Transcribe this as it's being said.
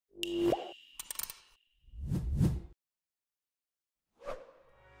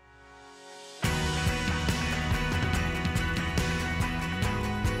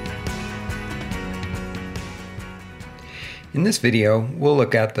In this video, we'll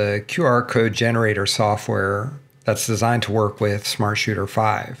look at the QR code generator software that's designed to work with SmartShooter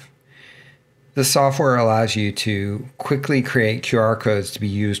 5. This software allows you to quickly create QR codes to be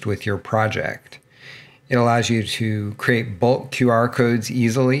used with your project. It allows you to create bulk QR codes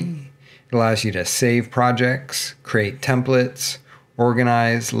easily. It allows you to save projects, create templates,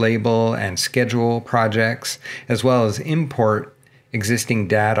 organize, label, and schedule projects, as well as import existing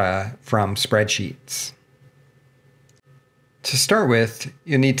data from spreadsheets. To start with,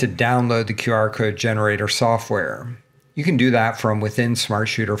 you'll need to download the QR code generator software. You can do that from within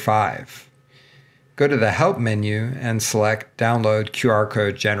SmartShooter 5. Go to the Help menu and select Download QR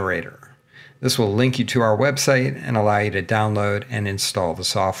Code Generator. This will link you to our website and allow you to download and install the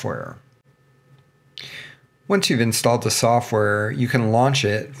software. Once you've installed the software, you can launch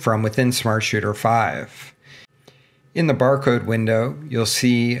it from within SmartShooter 5. In the barcode window, you'll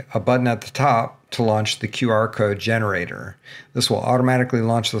see a button at the top to launch the QR code generator. This will automatically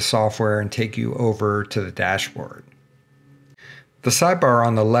launch the software and take you over to the dashboard. The sidebar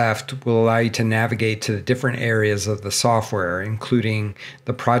on the left will allow you to navigate to the different areas of the software, including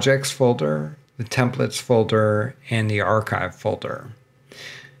the projects folder, the templates folder, and the archive folder.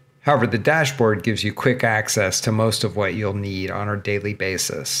 However, the dashboard gives you quick access to most of what you'll need on a daily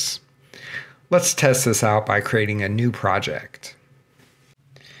basis. Let's test this out by creating a new project.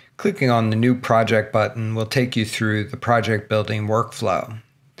 Clicking on the New Project button will take you through the project building workflow.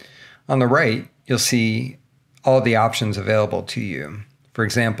 On the right, you'll see all the options available to you. For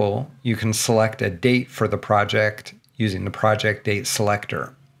example, you can select a date for the project using the project date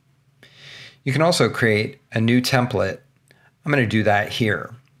selector. You can also create a new template. I'm going to do that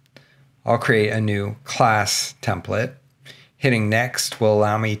here. I'll create a new class template. Hitting next will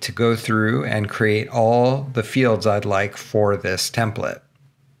allow me to go through and create all the fields I'd like for this template.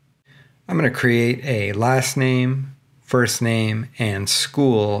 I'm going to create a last name, first name, and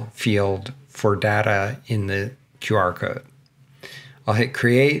school field for data in the QR code. I'll hit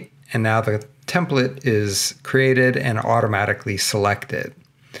create, and now the template is created and automatically selected.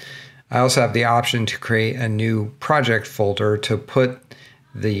 I also have the option to create a new project folder to put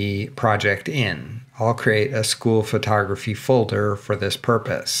the project in. I'll create a school photography folder for this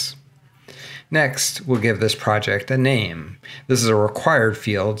purpose. Next, we'll give this project a name. This is a required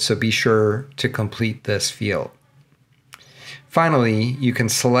field, so be sure to complete this field. Finally, you can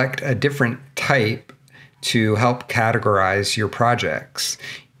select a different type to help categorize your projects.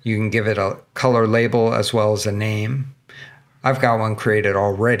 You can give it a color label as well as a name. I've got one created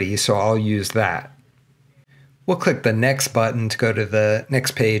already, so I'll use that. We'll click the Next button to go to the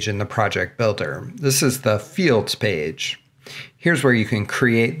next page in the project builder. This is the Fields page. Here's where you can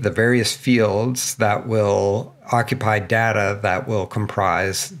create the various fields that will occupy data that will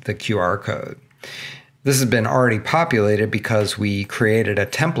comprise the QR code. This has been already populated because we created a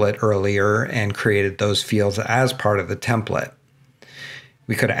template earlier and created those fields as part of the template.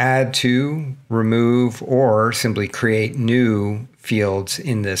 We could add to, remove, or simply create new fields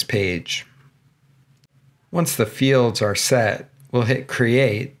in this page. Once the fields are set, we'll hit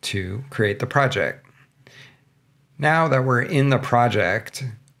Create to create the project. Now that we're in the project,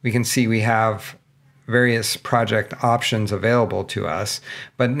 we can see we have various project options available to us,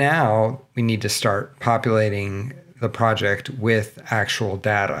 but now we need to start populating the project with actual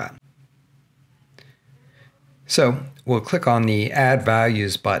data. So we'll click on the Add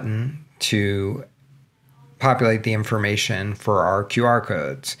Values button to populate the information for our QR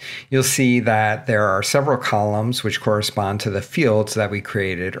codes. You'll see that there are several columns which correspond to the fields that we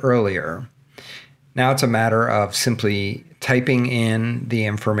created earlier. Now it's a matter of simply typing in the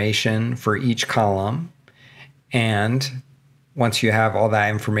information for each column, and once you have all that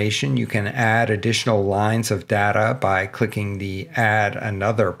information, you can add additional lines of data by clicking the Add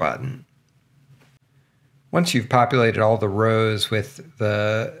Another button. Once you've populated all the rows with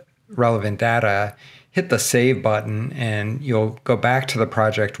the relevant data, hit the Save button and you'll go back to the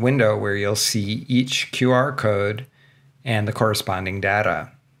project window where you'll see each QR code and the corresponding data.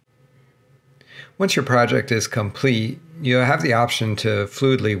 Once your project is complete, you'll have the option to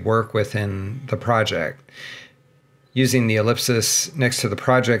fluidly work within the project. Using the ellipsis next to the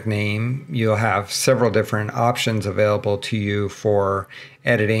project name, you'll have several different options available to you for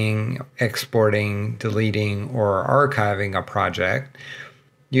editing, exporting, deleting, or archiving a project.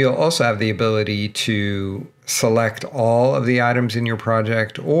 You'll also have the ability to select all of the items in your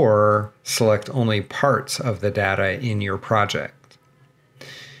project or select only parts of the data in your project.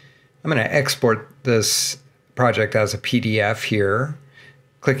 I'm going to export this project as a PDF here.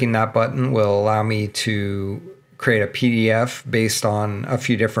 Clicking that button will allow me to create a PDF based on a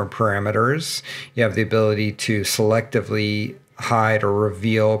few different parameters. You have the ability to selectively hide or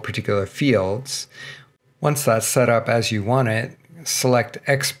reveal particular fields. Once that's set up as you want it, select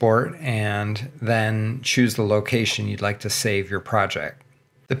Export and then choose the location you'd like to save your project.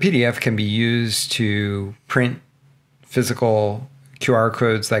 The PDF can be used to print physical QR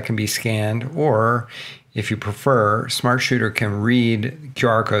codes that can be scanned, or if you prefer, SmartShooter can read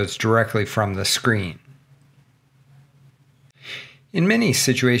QR codes directly from the screen. In many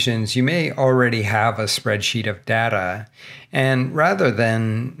situations, you may already have a spreadsheet of data, and rather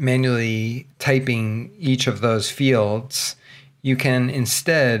than manually typing each of those fields, you can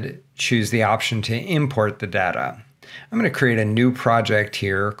instead choose the option to import the data. I'm going to create a new project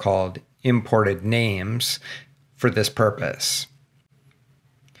here called Imported Names for this purpose.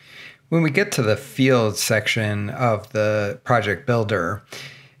 When we get to the Fields section of the project builder,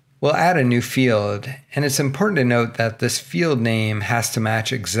 we'll add a new field, and it's important to note that this field name has to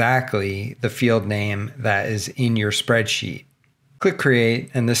match exactly the field name that is in your spreadsheet. Click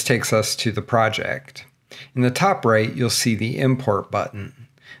Create, and this takes us to the project. In the top right, you'll see the Import button.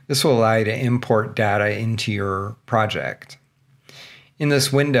 This will allow you to import data into your project. In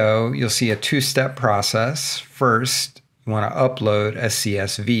this window, you'll see a two-step process. First, you want to upload a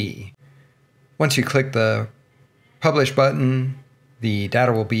CSV. Once you click the Publish button, the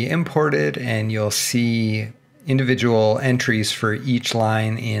data will be imported and you'll see individual entries for each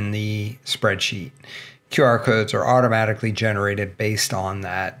line in the spreadsheet. QR codes are automatically generated based on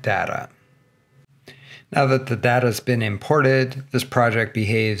that data. Now that the data has been imported, this project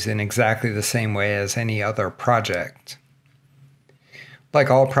behaves in exactly the same way as any other project. Like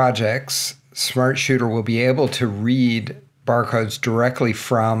all projects, SmartShooter will be able to read barcodes directly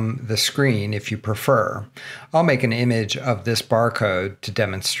from the screen if you prefer. I'll make an image of this barcode to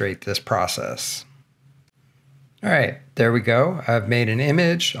demonstrate this process. All right, there we go. I've made an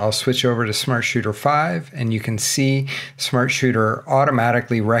image. I'll switch over to SmartShooter 5, and you can see SmartShooter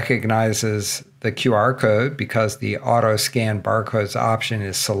automatically recognizes the QR code because the auto scan barcodes option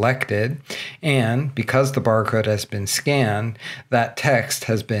is selected, and because the barcode has been scanned, that text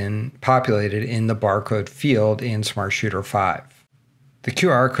has been populated in the barcode field in SmartShooter 5. The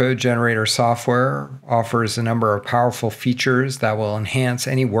QR code generator software offers a number of powerful features that will enhance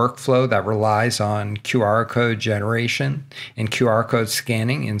any workflow that relies on QR code generation and QR code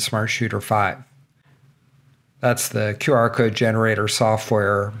scanning in SmartShooter 5. That's the QR code generator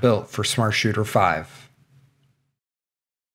software built for SmartShooter 5.